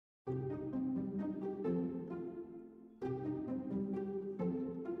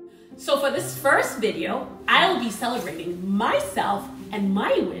So for this first video, I will be celebrating myself and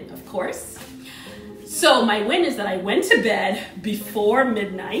my win, of course. So my win is that I went to bed before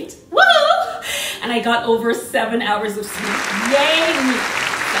midnight. Woo! And I got over 7 hours of sleep. Yay me!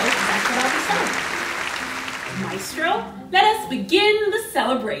 So that's what I'll be celebrating. Maestro, let us begin the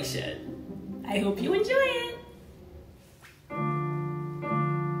celebration. I hope you enjoy it.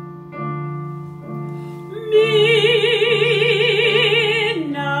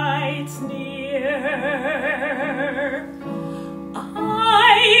 Midnight's near,